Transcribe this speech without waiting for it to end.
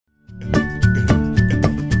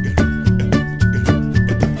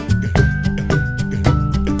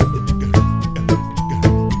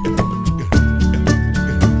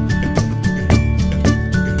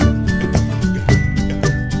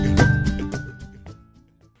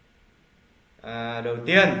Đầu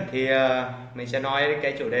tiên thì mình sẽ nói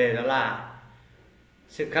cái chủ đề đó là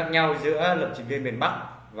sự khác nhau giữa lập trình viên miền Bắc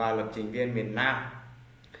và lập trình viên miền Nam.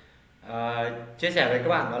 Chia sẻ với các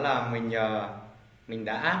bạn đó là mình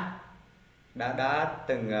đã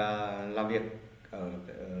từng làm việc ở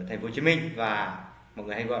thành phố Hồ Chí Minh, và mọi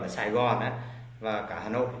người hay gọi là Sài Gòn ấy, và cả Hà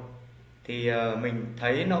Nội. Thì mình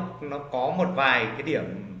thấy nó có một vài cái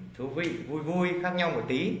điểm thú vị, vui vui khác nhau một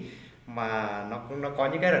tí, mà nó có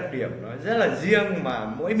những cái đặc điểm nó rất là riêng, mà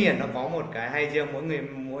mỗi miền nó có một cái hay riêng,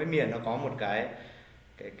 mỗi miền nó có một cái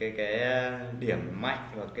điểm mạnh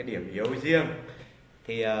và cái điểm yếu riêng.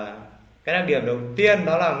 Thì cái đặc điểm đầu tiên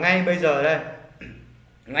đó là ngay bây giờ đây,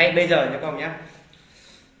 ngay bây giờ nhé các ông nhé,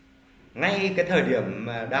 ngay cái thời điểm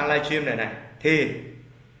mà đang livestream này thì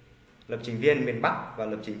lập trình viên miền Bắc và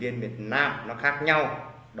lập trình viên miền Nam nó khác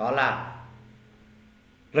nhau. Đó là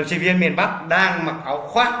lập trình viên miền Bắc đang mặc áo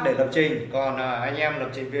khoác để lập trình, còn anh em lập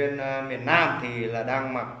trình viên miền Nam thì là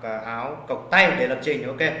đang mặc áo cộc tay để lập trình.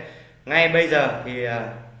 Ok, ngay bây giờ thì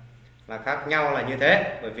là khác nhau là như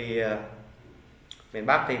thế, bởi vì miền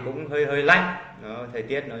Bắc thì cũng hơi hơi lạnh, thời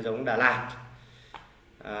tiết nó giống Đà Lạt.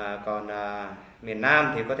 Còn miền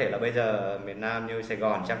Nam thì có thể là bây giờ miền Nam như Sài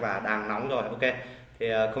Gòn chắc là đang nóng rồi. Ok,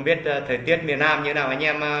 thì không biết thời tiết miền Nam như nào, anh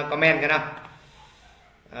em comment cái nào.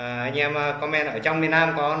 Anh em comment ở trong miền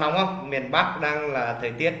Nam có nóng không? Miền Bắc đang là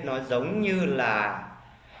thời tiết nó giống như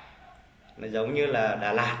là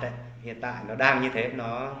Đà Lạt đấy, hiện tại nó đang như thế,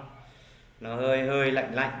 nó hơi hơi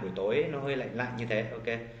lạnh lạnh, buổi tối nó hơi lạnh lạnh như thế.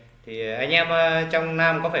 Ok, thì anh em trong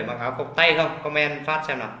Nam có phải mặc áo cộc tay không? Comment phát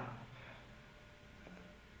xem nào.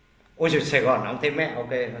 Ôi trời, Sài Gòn nóng thế mẹ. Ok,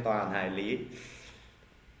 toàn Hải Lý.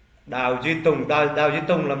 Đào Duy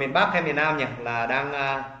Tùng là miền Bắc hay miền Nam nhỉ? Là đang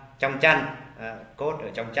trong chăn, cốt ở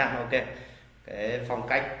trong chăn. Ok, cái phong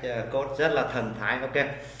cách cốt rất là thần thái. Ok,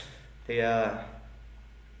 thì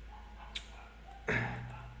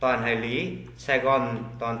toàn Hải Lý, Sài Gòn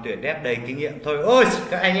toàn tuyển dev đầy kinh nghiệm thôi. Ôi,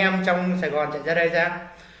 các anh em trong Sài Gòn chạy ra đây ra.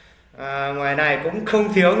 Ngoài này cũng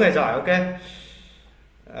không thiếu người giỏi. Ok,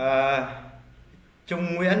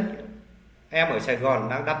 Trung Nguyễn, em ở Sài Gòn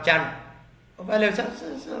đang đắp chăn. Không phải là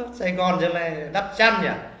Sài Gòn giờ này đắp chăn nhỉ?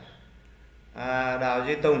 Đào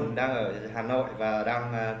Duy Tùng đang ở Hà Nội và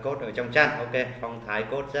đang cốt ở trong chăn. Ok, phong thái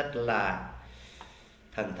cốt rất là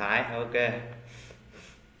thần thái. Ok,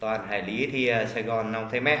 toàn Hải Lý thì Sài Gòn nóng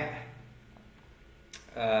thế mẹ.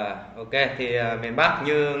 Ok, thì miền Bắc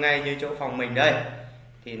ngay như chỗ phòng mình đây,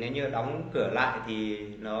 thì nếu như đóng cửa lại thì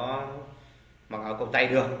nó mặc áo cộc tay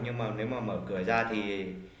được, nhưng mà nếu mà mở cửa ra thì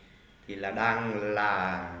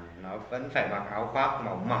nó vẫn phải mặc áo khoác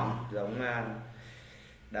mỏng mỏng giống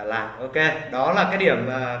Đà Lạt. Ok, đó là cái điểm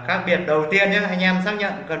khác biệt đầu tiên nhé. Anh em xác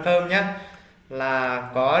nhận confirm nhé, là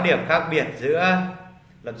có điểm khác biệt giữa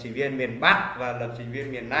lập trình viên miền Bắc và lập trình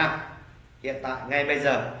viên miền Nam hiện tại ngay bây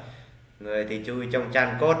giờ. Người thì chui trong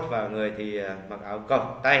chăn cốt và người thì mặc áo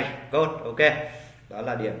cộc tay cốt. Ok, đó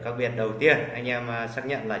là điểm khác biệt đầu tiên. Anh em xác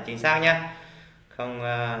nhận là chính xác nhé, không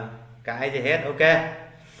cãi gì hết. Ok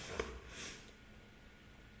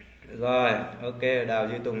rồi. Ok, Đào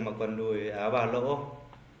Duy Tùng mặc quần đùi áo ba lỗ,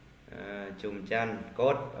 trùm chăn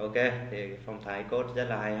cốt. Ok, thì phong thái cốt rất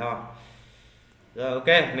là hay ho. Rồi ok,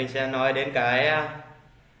 mình sẽ nói đến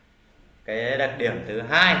cái đặc điểm thứ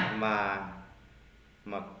hai mà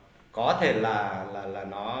có thể là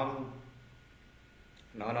nó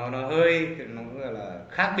hơi, nó gọi là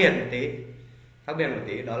khác biệt một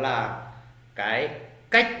tí, đó là cái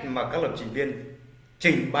cách mà các lập trình viên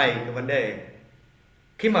trình bày cái vấn đề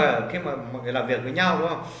khi mà mọi người làm việc với nhau, đúng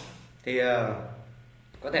không? Thì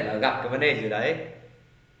có thể là gặp cái vấn đề gì đấy,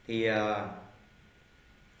 thì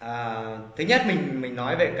thứ nhất mình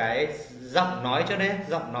nói về cái giọng nói trước đấy.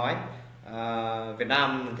 Giọng nói Việt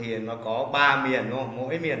Nam thì nó có 3 miền, đúng không?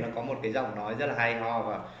 Mỗi miền nó có một cái giọng nói rất là hay ho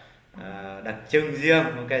và đặc trưng riêng.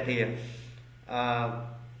 Ok, thì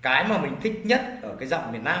cái mà mình thích nhất ở cái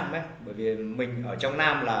giọng miền Nam ấy, bởi vì mình ở trong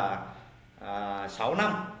Nam là 6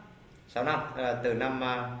 năm, từ năm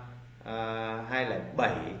 2007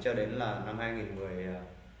 cho đến là năm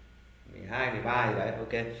 2012 13 gì đấy.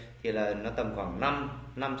 Ok, thì là nó tầm khoảng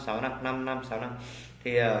 5 6 năm.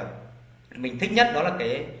 Thì mình thích nhất đó là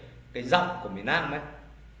cái giọng của miền Nam ấy.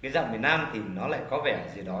 Cái giọng miền Nam thì nó lại có vẻ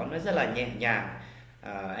gì đó nó rất là nhẹ nhàng.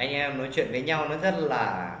 Anh em nói chuyện với nhau nó rất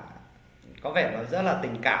là có vẻ nó rất là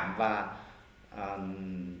tình cảm, và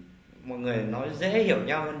mọi người nói dễ hiểu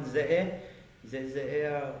nhau hơn, dễ,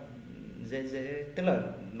 tức là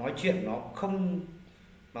nói chuyện nó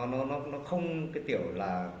không cái kiểu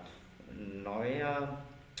là nói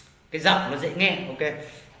cái giọng nó dễ nghe. Ok,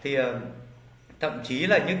 thì thậm chí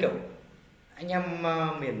là như kiểu anh em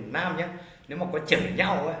miền Nam nhé, nếu mà có chửi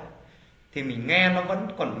nhau ấy thì mình nghe nó vẫn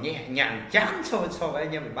còn nhẹ nhàng chán so với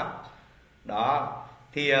anh em miền Bắc. Đó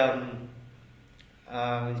thì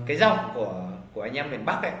cái giọng của anh em miền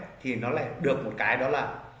Bắc ấy thì nó lại được một cái đó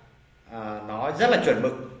là nó rất là chuẩn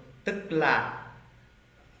mực, tức là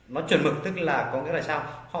nó chuẩn mực tức là có nghĩa là sao,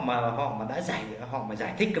 họ mà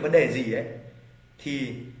giải thích cái vấn đề gì ấy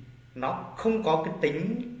thì nó không có cái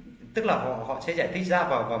tính, tức là họ sẽ giải thích ra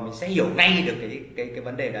và mình sẽ hiểu ngay được cái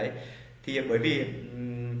vấn đề đấy. Thì bởi vì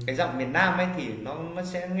cái giọng miền Nam ấy thì nó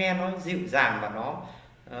sẽ nghe nó dịu dàng và nó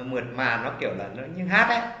mượt mà, nó kiểu là nó như hát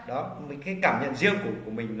ấy. Đó, mình cái cảm nhận riêng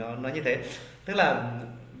của mình nó như thế. Tức là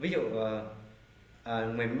ví dụ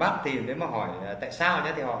người miền Bắc thì nếu mà hỏi tại sao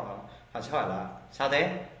nhé thì họ sẽ hỏi là sao thế,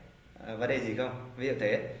 vấn đề gì không, ví dụ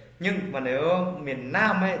thế. Nhưng mà nếu miền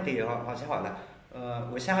Nam ấy thì họ sẽ hỏi là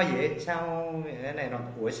ủa sao gì ấy, sao cái này nó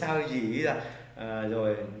ủa sao gì ý là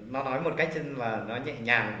rồi nó nói một cách chân là nó nhẹ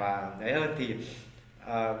nhàng và đấy hơn. Thì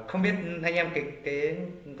không biết anh em cái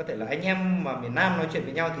có thể là anh em mà miền Nam nói chuyện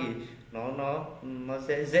với nhau thì nó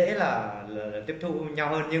sẽ dễ là tiếp thu nhau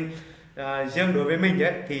hơn. Nhưng riêng đối với mình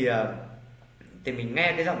ấy thì mình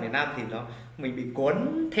nghe cái giọng miền Nam thì mình bị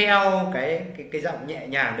cuốn theo cái giọng nhẹ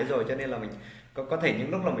nhàng đấy rồi, cho nên là mình có thể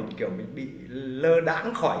những lúc là mình kiểu mình bị lơ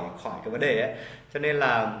đãng khỏi cái vấn đề ấy. Cho nên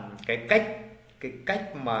là cái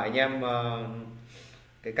cách mà anh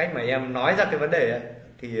em nói ra cái vấn đề ấy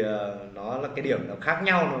thì nó là cái điểm nó khác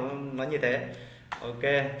nhau, nó như thế. Ok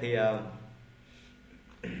thì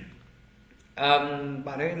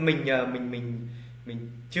bạn ấy mình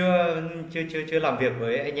chưa làm việc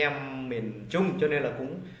với anh em miền Trung cho nên là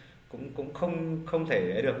cũng không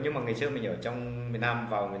thể ấy được. Nhưng mà ngày xưa mình ở trong miền Nam,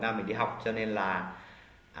 vào miền Nam mình đi học cho nên là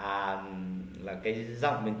là cái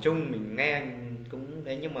giọng miền Trung mình nghe cũng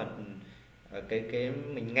đấy. Nhưng mà cái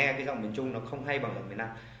mình nghe cái giọng miền Trung nó không hay bằng giọng miền Nam.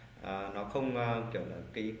 Nó không kiểu là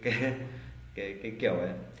cái kiểu ấy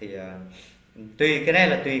thì tùy, cái này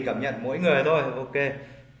là tùy cảm nhận mỗi người thôi. Ok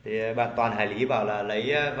thì bạn Toàn Hải Lý bảo là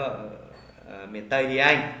lấy vợ miền Tây đi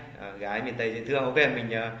anh, gái miền Tây dễ thương. Ok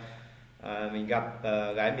mình gặp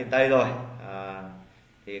gái miền Tây rồi.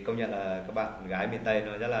 Thì công nhận là các bạn gái miền Tây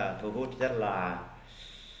nó rất là thu hút, rất là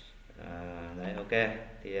đấy. Ok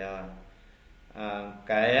thì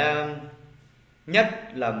cái nhất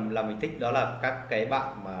là mình thích đó là các cái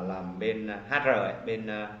bạn mà làm bên HR ấy, bên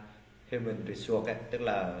Human Resource ấy, tức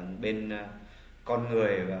là bên con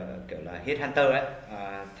người và kiểu là headhunter ấy,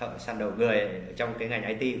 thợ săn đầu người ấy, trong cái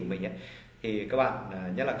ngành IT của mình ấy. Thì các bạn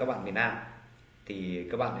nhất là các bạn miền Nam thì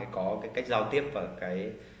các bạn ấy có cái cách giao tiếp và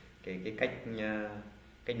cái cách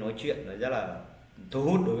nói chuyện nó rất là thu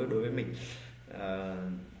hút đối với mình.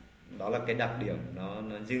 Đó là cái đặc điểm nó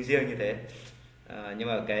riêng như thế. Nhưng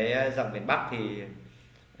mà cái giọng miền Bắc thì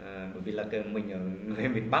bởi vì là mình ở người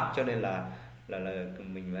miền Bắc cho nên là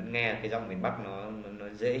mình vẫn nghe cái giọng miền Bắc nó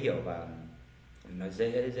dễ hiểu và nó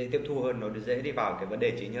dễ tiếp thu hơn, nó dễ đi vào cái vấn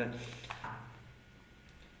đề chính hơn.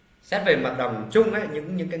 Xét về mặt bằng chung ấy,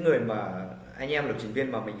 những cái người mà anh em lập trình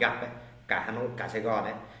viên mà mình gặp ấy, cả Hà Nội cả Sài Gòn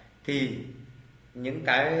ấy, thì những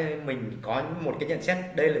cái mình có một cái nhận xét,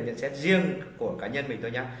 đây là nhận xét riêng của cá nhân mình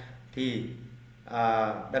thôi nhá. Thì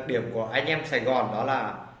đặc điểm của anh em Sài Gòn đó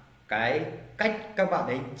là cái cách các bạn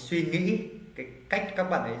ấy suy nghĩ, cái cách các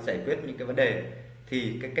bạn ấy giải quyết những cái vấn đề,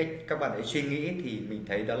 thì cái cách các bạn ấy suy nghĩ thì mình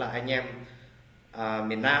thấy đó là anh em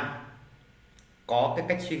miền Nam có cái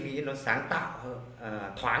cách suy nghĩ nó sáng tạo hơn,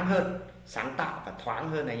 thoáng hơn, sáng tạo và thoáng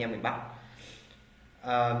hơn anh em miền Bắc.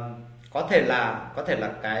 Có thể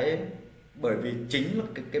là cái bởi vì chính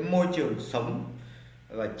là cái môi trường sống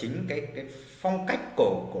và chính cái phong cách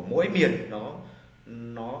của mỗi miền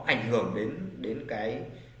nó ảnh hưởng đến cái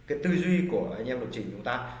tư duy của anh em lập trình chúng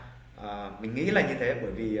ta. Mình nghĩ là như thế,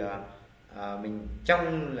 bởi vì mình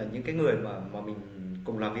trong là những cái người mà mình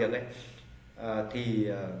cùng làm việc ấy, thì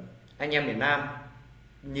anh em miền Nam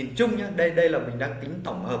nhìn chung nhá, đây là mình đang tính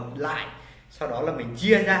tổng hợp lại, sau đó là mình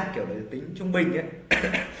chia ra kiểu là tính trung bình ấy.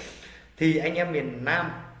 Thì anh em miền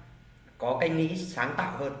Nam có cách nghĩ sáng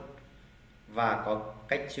tạo hơn và có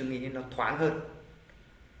cách suy nghĩ nó thoáng hơn.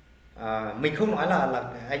 Mình không nói là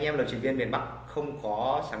anh em lập trình viên miền Bắc không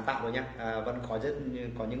có sáng tạo đâu nhé, vẫn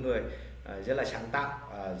có những người rất là sáng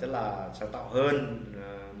tạo hơn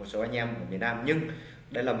một số anh em ở miền Nam, nhưng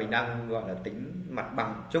đây là mình đang gọi là tính mặt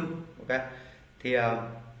bằng chung. Ok thì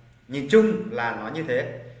nhìn chung là nó như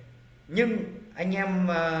thế, nhưng anh em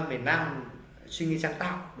miền Nam suy nghĩ sáng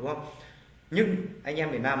tạo đúng không, nhưng anh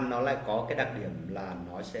em miền Nam nó lại có cái đặc điểm là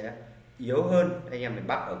nó sẽ yếu hơn anh em miền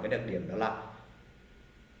Bắc ở cái đặc điểm đó là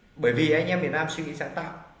bởi vì anh em miền Nam suy nghĩ sáng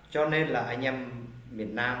tạo cho nên là anh em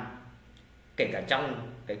miền Nam kể cả trong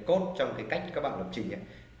cái code, trong cái cách các bạn lập trình ấy,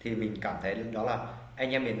 thì mình cảm thấy đó là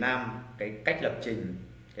anh em miền Nam cái cách lập trình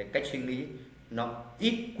cái cách suy nghĩ nó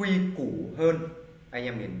ít quy củ hơn anh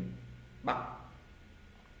em miền Bắc.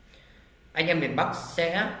 Anh em miền Bắc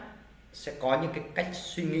sẽ có những cái cách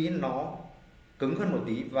suy nghĩ nó cứng hơn một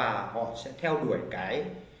tí, và họ sẽ theo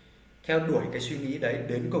đuổi cái suy nghĩ đấy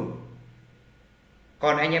đến cùng.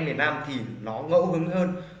 Còn anh em miền Nam thì nó ngẫu hứng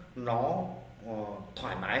hơn, nó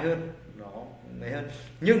thoải mái hơn, nó ấy hơn.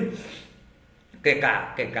 Nhưng kể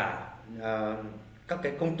cả các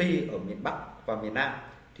cái công ty ở miền Bắc và miền Nam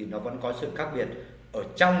thì nó vẫn có sự khác biệt ở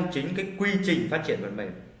trong chính cái quy trình phát triển phần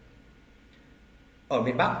mềm. Ở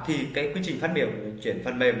miền Bắc thì cái quy trình phát triển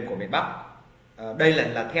phần mềm của miền Bắc, đây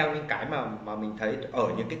là theo những cái mà mình thấy ở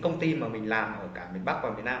những cái công ty mà mình làm ở cả miền Bắc và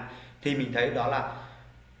miền Nam, thì mình thấy đó là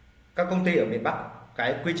các công ty ở miền Bắc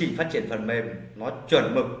cái quy trình phát triển phần mềm nó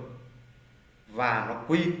chuẩn mực và nó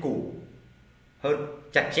quy củ hơn,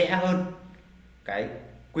 chặt chẽ hơn cái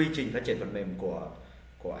quy trình phát triển phần mềm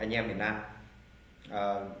của anh em miền Nam.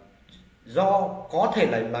 Do có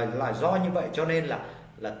thể là do như vậy cho nên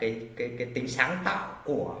là cái tính sáng tạo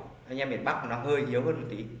của anh em miền Bắc nó hơi yếu hơn một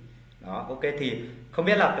tí. Đó, ok, thì không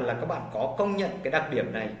biết là các bạn có công nhận cái đặc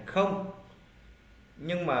điểm này không?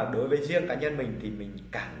 Nhưng mà đối với riêng cá nhân mình thì mình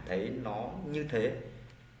cảm thấy nó như thế.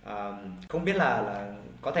 Không biết là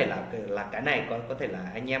có thể là cái này có thể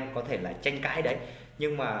là anh em có thể là tranh cãi đấy,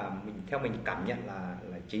 nhưng mà theo mình cảm nhận là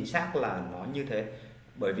chính xác là nó như thế.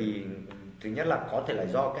 Bởi vì thứ nhất là có thể là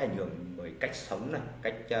do cái ảnh hưởng bởi cách sống này,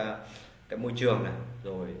 cái môi trường này,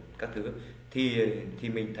 rồi các thứ, thì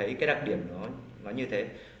mình thấy cái đặc điểm nó như thế.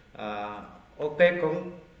 Ok,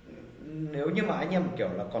 nếu như mà anh em kiểu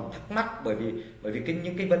là còn thắc mắc, bởi vì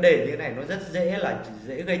những cái vấn đề như thế này nó rất dễ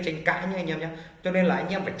gây tranh cãi nha anh em nhé, cho nên là anh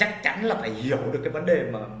em phải chắc chắn là phải hiểu được cái vấn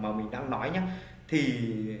đề mà mình đang nói nhé. Thì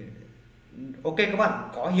ok, các bạn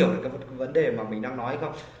có hiểu được cái vấn đề mà mình đang nói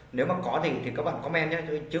không? Nếu mà có thì các bạn comment nhé,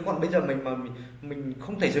 chứ còn bây giờ mình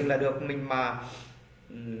không thể dừng lại được.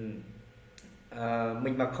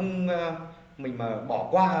 Mình mà bỏ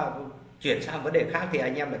qua chuyển sang vấn đề khác thì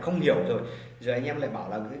anh em lại không hiểu rồi anh em lại bảo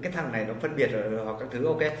là cái thằng này nó phân biệt rồi hoặc các thứ.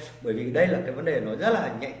 Ok, bởi vì đây là cái vấn đề nó rất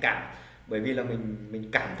là nhạy cảm, bởi vì là mình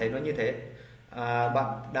cảm thấy nó như thế.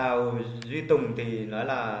 Bạn Đào Duy Tùng thì nói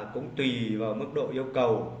là cũng tùy vào mức độ yêu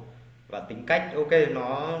cầu và tính cách. Ok,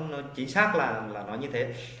 nó chính xác là nó như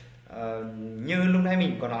thế. Như lúc nãy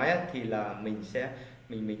mình có nói ấy, thì là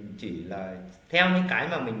mình chỉ là theo những cái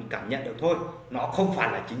mà mình cảm nhận được thôi, nó không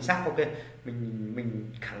phải là chính xác. Ok,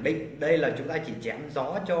 mình khẳng định đây là chúng ta chỉ chém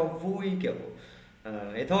gió cho vui kiểu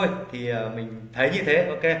ấy thôi, thì mình thấy như thế.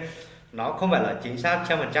 Ok, nó không phải là chính xác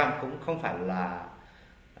 100%, cũng không phải là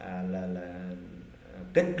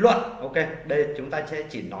kết luận. Ok, đây chúng ta sẽ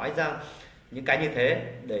chỉ nói ra những cái như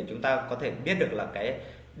thế để chúng ta có thể biết được là cái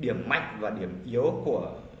điểm mạnh và điểm yếu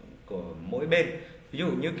của mỗi bên. Ví dụ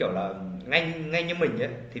như kiểu là ngay như mình ấy,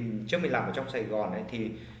 thì trước mình làm ở trong Sài Gòn ấy,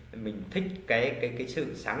 thì mình thích cái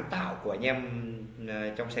sự sáng tạo của anh em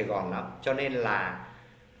trong Sài Gòn lắm, cho nên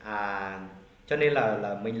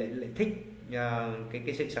là mình lại thích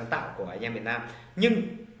cái sự sáng tạo của anh em miền Nam. Nhưng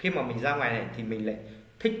khi mà mình ra ngoài này thì mình lại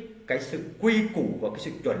thích cái sự quy củ và cái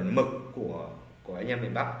sự chuẩn mực của anh em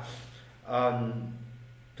miền Bắc.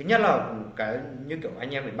 Thứ nhất là cái như kiểu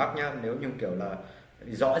anh em miền Bắc nhá, nếu như kiểu là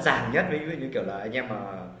rõ ràng nhất, ví dụ như kiểu là anh em mà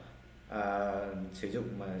sử dụng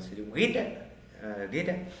git ấy,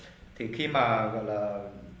 thì khi mà gọi là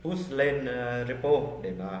push lên repo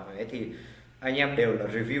để mà ấy, thì anh em đều là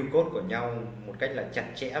review code của nhau một cách là chặt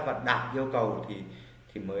chẽ và đạt yêu cầu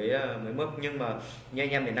thì mới mức. Nhưng mà như anh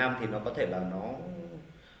em miền Nam thì nó có thể là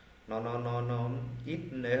nó ít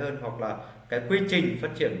đấy hơn, hoặc là cái quy trình phát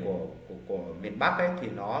triển của miền Bắc ấy thì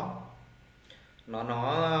nó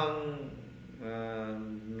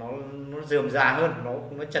rườm rà hơn,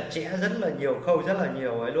 nó chặt chẽ, rất là nhiều khâu, rất là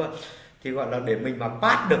nhiều ấy luôn. Thì gọi là để mình mà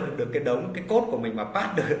pass được cái đống cái code của mình mà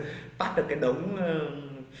pass được cái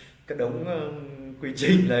đống quy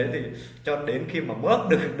trình đấy, thì cho đến khi mà bước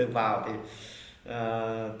được vào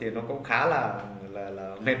thì nó cũng khá là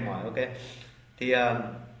mệt mỏi. Ok, thì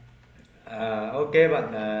ok,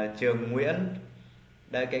 bạn Trường Nguyễn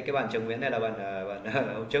đây, cái bạn Trường Nguyễn này là bạn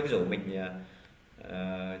hôm trước rủ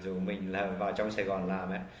mình là vào trong Sài Gòn làm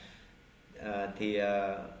ấy. Thì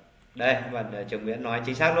đây bạn Trường Nguyễn nói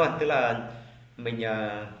chính xác luôn, tức là mình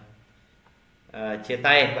chia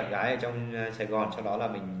tay bạn gái ở trong Sài Gòn, sau đó là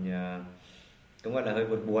mình cũng gọi là hơi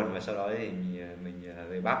buồn buồn, và sau đó thì mình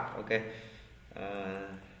về Bắc. Ok,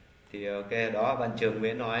 thì ok đó, bạn Trường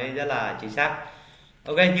Nguyễn nói rất là chính xác.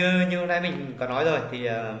 Ok, như hôm nay mình có nói rồi, thì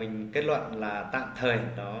mình kết luận là tạm thời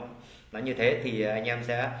nó như thế, thì anh em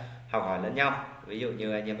sẽ học hỏi lẫn nhau. Ví dụ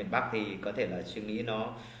như anh em miền Bắc thì có thể là suy nghĩ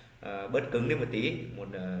nó bớt cứng lên một tí,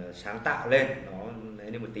 sáng tạo lên nó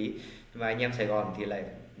lên một tí. Và anh em Sài Gòn thì lại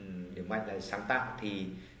điểm mạnh là sáng tạo, thì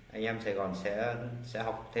anh em Sài Gòn sẽ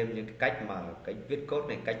học thêm những cái cách mà cách viết code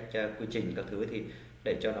này, cách quy trình các thứ, thì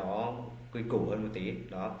để cho nó quy củ hơn một tí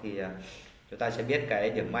đó. Thì chúng ta sẽ biết cái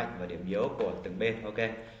điểm mạnh và điểm yếu của từng bên. Ok,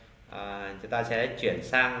 chúng ta sẽ chuyển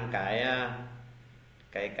sang cái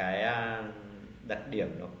đặc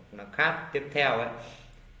điểm nó khác tiếp theo ấy,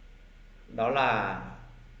 đó là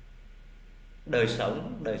đời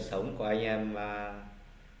sống của anh em.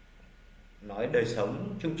 Nói đời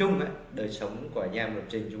sống chung chung ấy, đời sống của anh em lập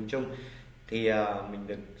trình chung chung, thì mình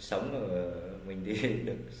được sống ở mình thì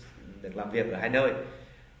được làm việc ở hai nơi,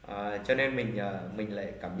 cho nên mình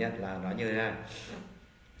lại cảm nhận là nó như thế này.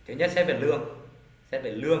 Thứ nhất, xét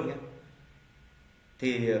về lương nhé,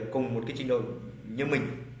 thì cùng một cái trình độ như mình,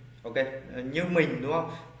 ok, như mình đúng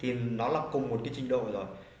không, thì nó là cùng một cái trình độ rồi,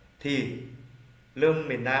 thì lương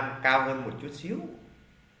miền Nam cao hơn một chút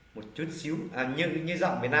xíu, như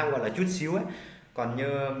giọng miền Nam gọi là chút xíu ấy, còn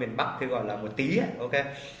như miền Bắc thì gọi là một tí ấy, ok.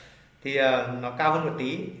 Thì nó cao hơn một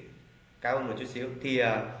tí, cao hơn một chút xíu, thì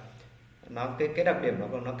nó cái đặc điểm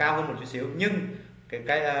nó cao hơn một chút xíu, nhưng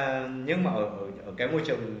nhưng mà ở cái môi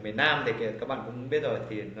trường miền Nam thì các bạn cũng biết rồi,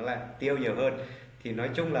 thì nó lại tiêu nhiều hơn. Thì nói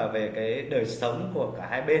chung là về cái đời sống của cả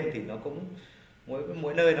hai bên thì nó cũng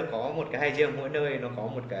mỗi nơi nó có một cái hay riêng, mỗi nơi nó có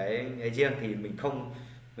một cái ấy riêng, thì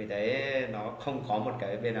mình thấy nó không có một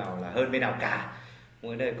cái bên nào là hơn bên nào cả.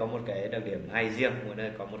 Mỗi nơi có một cái đặc điểm hay riêng, mỗi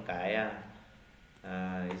nơi có một cái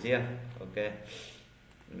riêng. Ok,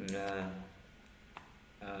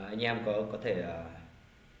 anh em có thể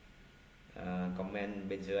comment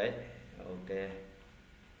bên dưới. Ok,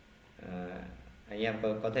 anh em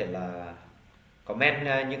có thể là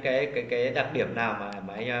comment những cái đặc điểm nào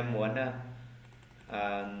mà anh em muốn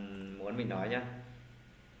mình nói nhé.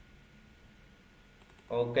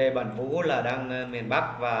 Ok, bạn Vũ là đang miền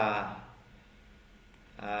Bắc và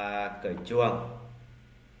cởi chuồng,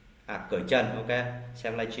 cởi trần. Ok,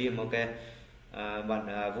 xem livestream. Ok,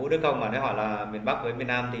 bạn Vũ Đức Công bạn ấy hỏi là miền Bắc với miền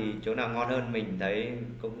Nam thì chỗ nào ngon hơn, mình thấy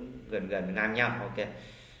cũng gần ngang nhau. Ok,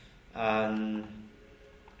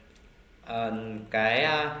 cái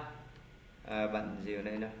bạn gì ở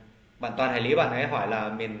đây nữa, bạn Toàn Hải Lý bạn ấy hỏi là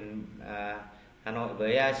miền Hà Nội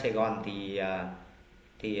với Sài Gòn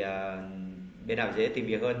thì bên nào dễ tìm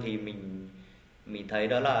việc hơn, thì mình thấy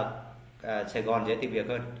đó là Sài Gòn dễ tìm việc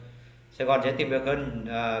hơn. Sài Gòn dễ tìm việc hơn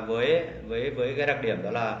với cái đặc điểm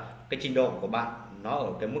đó là cái trình độ của bạn nó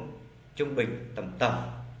ở cái mức trung bình tầm tầm,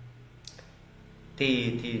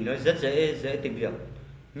 thì nó rất dễ tìm việc.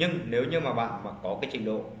 Nhưng nếu như mà bạn mà có cái trình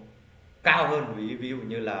độ cao hơn, ví dụ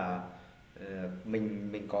như là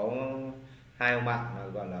mình có hai ông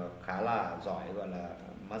bạn gọi là khá là giỏi, gọi là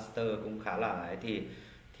master cũng khá là ấy,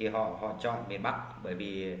 thì họ chọn miền Bắc, bởi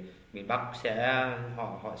vì miền Bắc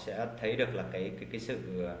họ sẽ thấy được là cái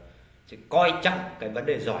sự coi trọng cái vấn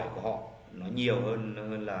đề giỏi của họ nó nhiều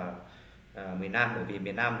hơn là miền Nam. Bởi vì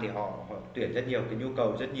miền Nam thì họ tuyển rất nhiều, cái nhu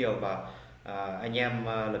cầu rất nhiều, và anh em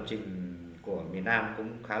lập trình của miền Nam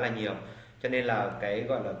cũng khá là nhiều, cho nên là cái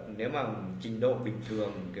gọi là nếu mà trình độ bình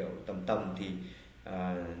thường kiểu tầm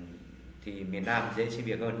thì miền Nam dễ xin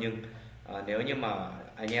việc hơn. Nhưng nếu như mà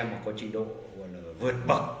anh em mà có trình độ gọi là vượt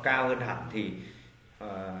bậc cao hơn hẳn thì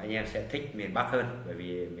anh em sẽ thích miền Bắc hơn, bởi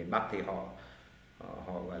vì miền Bắc thì họ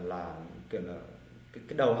gọi là kiểu là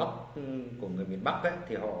cái đầu óc của người miền Bắc ấy,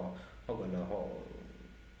 thì họ gọi là họ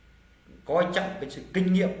coi trọng cái sự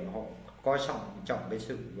kinh nghiệm, họ coi trọng cái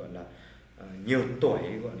sự gọi là nhiều tuổi,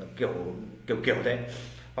 gọi là kiểu thế,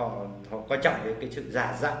 họ coi trọng cái sự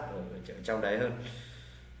già dặn ở trong đấy hơn.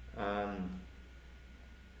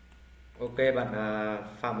 Ok, bạn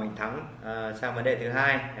Phạm Mạnh Thắng sang vấn đề thứ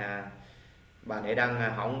hai, bạn ấy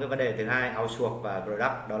đang hóng cái vấn đề thứ hai, outsource và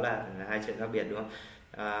product, đó là hai chuyện khác biệt đúng không?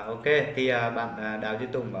 Ok, thì bạn Đào Duy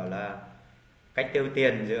Tùng bảo là cách tiêu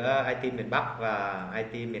tiền giữa IT miền Bắc và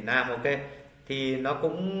IT miền Nam. Ok, thì nó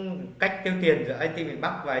cũng cách tiêu tiền giữa IT miền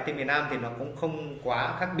Bắc và IT miền Nam thì nó cũng không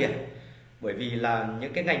quá khác biệt, bởi vì là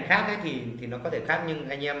những cái ngành khác ấy thì nó có thể khác, nhưng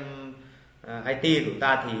anh em IT của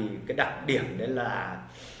ta thì cái đặc điểm đấy là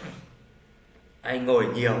anh ngồi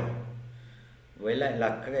nhiều, với lại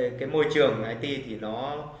là cái môi trường IT thì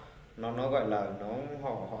nó gọi là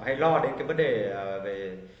họ hay lo đến cái vấn đề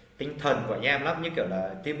về tinh thần của anh em lắm, như kiểu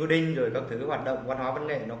là team building rồi các thứ, hoạt động văn hóa văn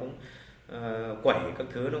nghệ nó cũng quẩy các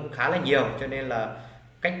thứ nó cũng khá là nhiều, cho nên là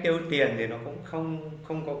cách tiêu tiền thì nó cũng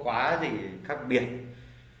không có quá gì khác biệt.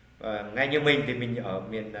 Ngay như mình thì mình ở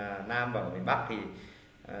miền Nam và ở miền Bắc thì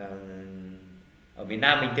ở miền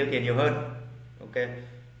Nam mình tiêu tiền nhiều hơn. Ok,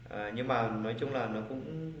 nhưng mà nói chung là nó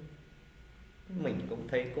cũng mình cũng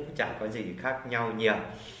thấy cũng chẳng có gì khác nhau nhiều.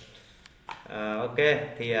 Ok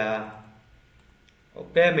thì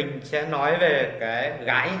ok, mình sẽ nói về cái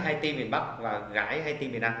gái IT miền Bắc và gái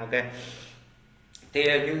IT miền Nam. Ok,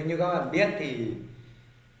 thì như các bạn biết thì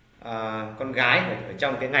con gái ở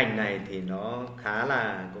trong cái ngành này thì nó khá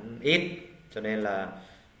là cũng ít, cho nên là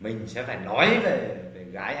mình sẽ phải nói về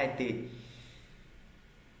gái IT.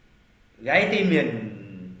 Gái IT miền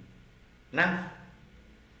Nam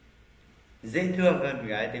dễ thương hơn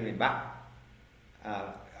gái IT miền Bắc. à,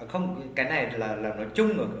 Không, cái này là nói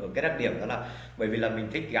chung ở cái đặc điểm đó là bởi vì là mình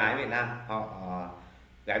thích gái miền Nam.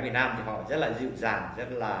 Gái miền Nam thì họ rất là dịu dàng,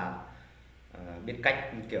 rất là biết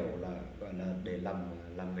cách kiểu là gọi là để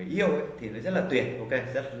làm người yêu ấy, thì nó rất là tuyệt. Ok,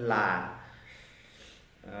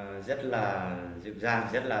 rất là dịu dàng,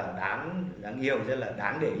 rất là đáng yêu, rất là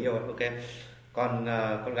đáng để yêu ấy. Ok, còn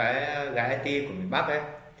con gái IT của miền Bắc ấy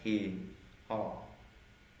thì họ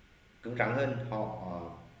cứng rắn hơn, họ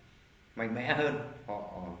mạnh mẽ hơn, họ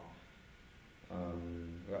ờ,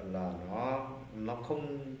 gọi là nó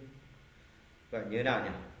không, gọi như thế nào nhỉ,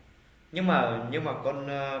 nhưng mà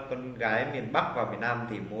con gái miền Bắc và miền Nam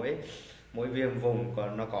thì mỗi mỗi vùng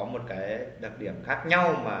còn nó có một cái đặc điểm khác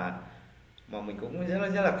nhau mà mình cũng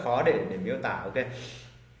rất là khó để miêu tả. Ok,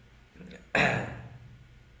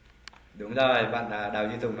 đúng rồi, bạn Đào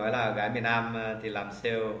Duy Tùng nói là gái miền Nam thì làm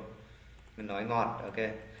sale nói ngọt. Ok.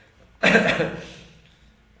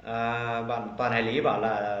 Bạn Toàn Hải Lý bảo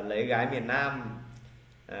là lấy gái miền Nam.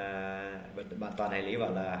 Bạn Toàn Hải Lý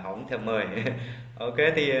bảo là hóng theo mời. Ok,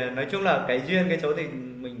 thì nói chung là cái duyên cái số thì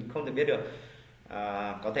mình không thể biết được.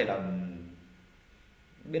 Có thể là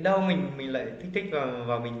biết đâu mình lại thích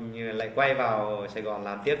và mình lại quay vào Sài Gòn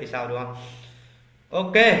làm tiếp thì sao, đúng không?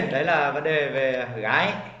 Ok, đấy là vấn đề về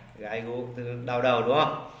gái gái gú đau đầu, đúng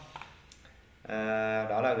không?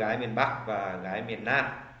 Đó là gái miền Bắc và gái miền Nam,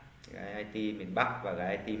 gái IT miền Bắc và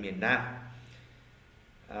gái IT miền Nam.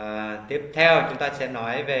 Tiếp theo chúng ta sẽ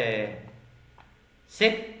nói về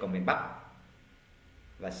sếp của miền Bắc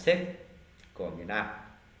và sếp của miền Nam.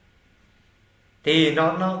 Thì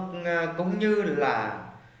nó cũng như là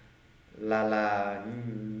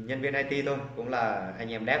nhân viên IT thôi, cũng là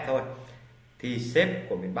anh em dev thôi. Thì sếp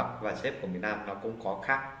của miền Bắc và sếp của miền Nam nó cũng có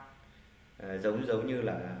khác, giống như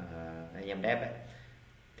là anh em dev ấy.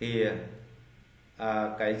 Thì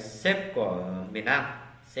cái sếp của miền Nam,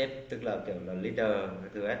 sếp tức là kiểu là leader cái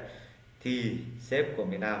thứ ấy, thì sếp của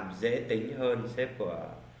miền Nam dễ tính hơn, sếp của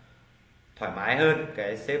thoải mái hơn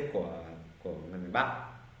cái sếp của người miền Bắc.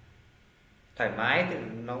 Thoải mái thì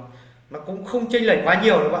nó cũng không chênh lệch quá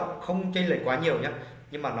nhiều đâu bạn, không chênh lệch quá nhiều nhé,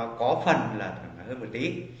 nhưng mà nó có phần là thoải mái hơn một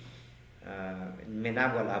tí. Miền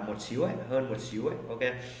Nam gọi là một xíu ấy, hơn một xíu ấy.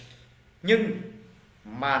 Ok, nhưng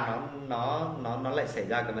mà nó lại xảy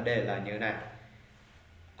ra cái vấn đề là như thế này.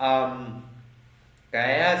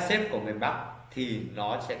 Cái sếp của miền Bắc thì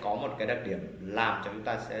nó sẽ có một cái đặc điểm làm cho chúng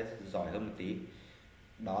ta sẽ giỏi hơn một tí,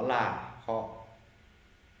 đó là họ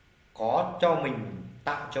có cho mình,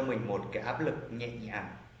 tạo cho mình một cái áp lực nhẹ nhàng,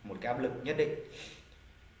 một cái áp lực nhất định.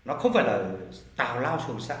 Nó không phải là tào lao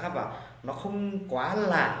xuồng xã và nó không quá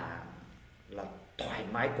là thoải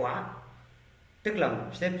mái quá. Tức là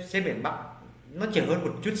sếp miền Bắc nó chỉ hơn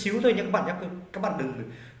một chút xíu thôi nhé các bạn nhé, các bạn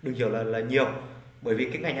đừng hiểu là nhiều. Bởi vì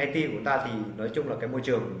cái ngành IT của chúng ta thì nói chung là cái môi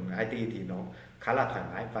trường IT thì nó khá là thoải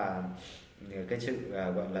mái, và cái sự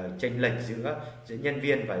gọi là chênh lệch giữa nhân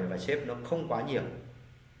viên và sếp nó không quá nhiều.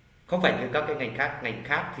 Không phải như các cái ngành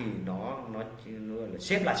khác thì nó gọi là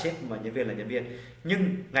sếp là sếp mà nhân viên là nhân viên.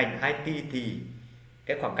 Nhưng ngành IT thì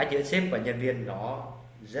cái khoảng cách giữa sếp và nhân viên nó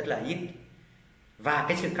rất là ít, và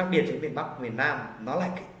cái sự khác biệt giữa miền Bắc miền Nam nó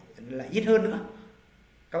lại ít hơn nữa,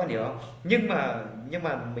 các bạn hiểu không? Nhưng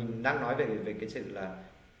mà mình đang nói về cái sự là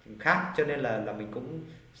khác, cho nên là mình cũng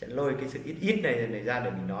sẽ lôi cái sự ít ít này ra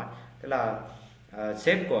để mình nói. Tức là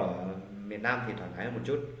sếp của miền Nam thì thoải mái hơn một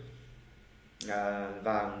chút,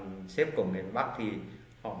 và sếp của miền Bắc thì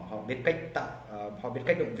họ biết cách họ biết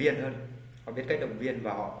cách động viên hơn, họ biết cách động viên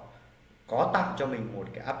và họ có tạo cho mình một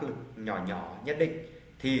cái áp lực nhỏ nhỏ nhất định.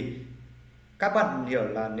 Thì các bạn hiểu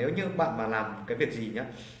là nếu như bạn mà làm cái việc gì nhá,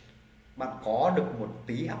 bạn có được một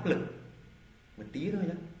tí áp lực, một tí thôi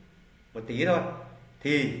nhé, một tí thôi,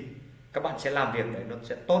 thì các bạn sẽ làm việc đấy nó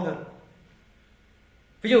sẽ tốt hơn.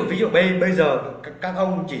 Ví dụ bây giờ các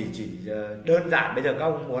ông chỉ đơn giản, bây giờ các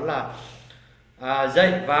ông muốn là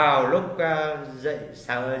dậy vào lúc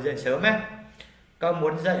dậy sớm ấy, các ông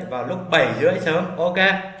muốn dậy vào lúc 7:30 sớm. Ok,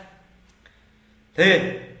 thì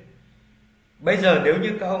bây giờ nếu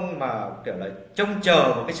như các ông mà kiểu là trông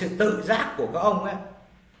chờ vào cái sự tự giác của các ông ấy,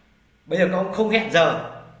 bây giờ các ông không hẹn giờ,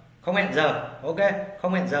 ok,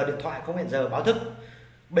 không hẹn giờ điện thoại, không hẹn giờ báo thức,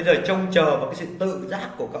 bây giờ trông chờ vào cái sự tự giác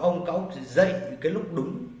của các ông dậy cái lúc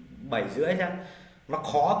đúng 7 rưỡi ra, nó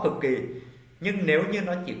khó cực kỳ. Nhưng nếu như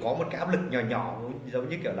nó chỉ có một cái áp lực nhỏ nhỏ, giống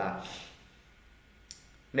như kiểu là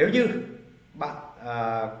nếu như bạn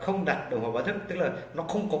không đặt đồng hồ báo thức, tức là nó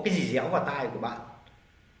không có cái gì réo vào tai của bạn,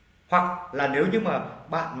 hoặc là nếu như mà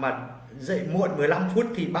bạn mà dậy muộn 15 phút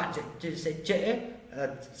thì bạn sẽ trễ,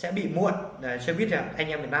 sẽ bị muộn. Xe buýt anh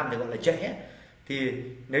em miền Nam thì gọi là trễ. Thì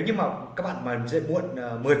nếu như mà các bạn mà dậy muộn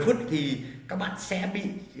 10 phút thì các bạn sẽ bị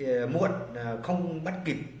muộn, không bắt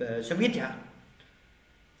kịp xe buýt chẳng hạn,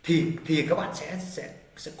 thì các bạn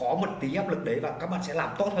sẽ có một tí áp lực đấy và các bạn sẽ làm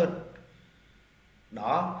tốt hơn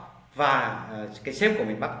đó. Và cái sếp của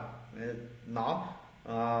miền Bắc nó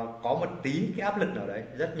có một tí cái áp lực nào đấy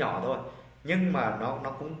rất nhỏ thôi, nhưng mà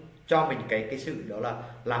nó cũng cho mình cái sự đó là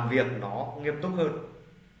làm việc nó nghiêm túc hơn,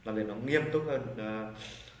 làm việc nó nghiêm túc hơn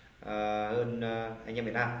anh em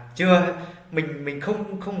miền Nam. Chưa, mình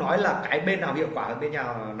không nói là cái bên nào hiệu quả hơn bên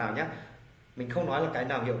nào nhé, mình không nói là cái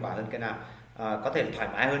nào hiệu quả hơn cái nào. Có thể thoải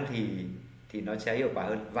mái hơn thì nó sẽ hiệu quả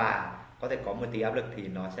hơn, và có thể có một tí áp lực thì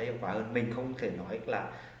nó sẽ hiệu quả hơn. Mình không thể nói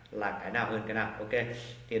là cái nào hơn cái nào. Ok,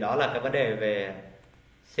 thì đó là cái vấn đề về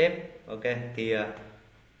sếp. Ok, thì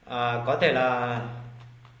có thể là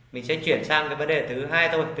mình sẽ chuyển sang cái vấn đề thứ hai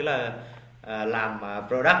thôi, tức là làm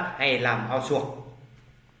product hay làm outsource.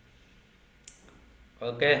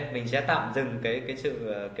 Ok, mình sẽ tạm dừng cái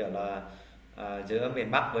sự kiểu là giữa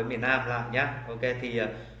miền Bắc với miền Nam lại nhé. Ok, thì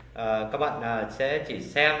các bạn sẽ chỉ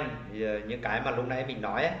xem những cái mà lúc nãy mình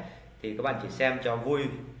nói ấy, thì các bạn chỉ xem cho vui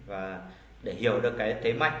và để hiểu được cái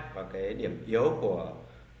thế mạnh và cái điểm yếu của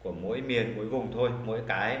mỗi miền, mỗi vùng thôi.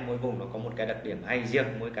 Mỗi vùng nó có một cái đặc điểm hay riêng,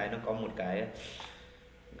 mỗi cái nó có một cái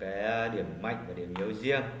điểm mạnh và điểm yếu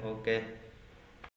riêng. Ok,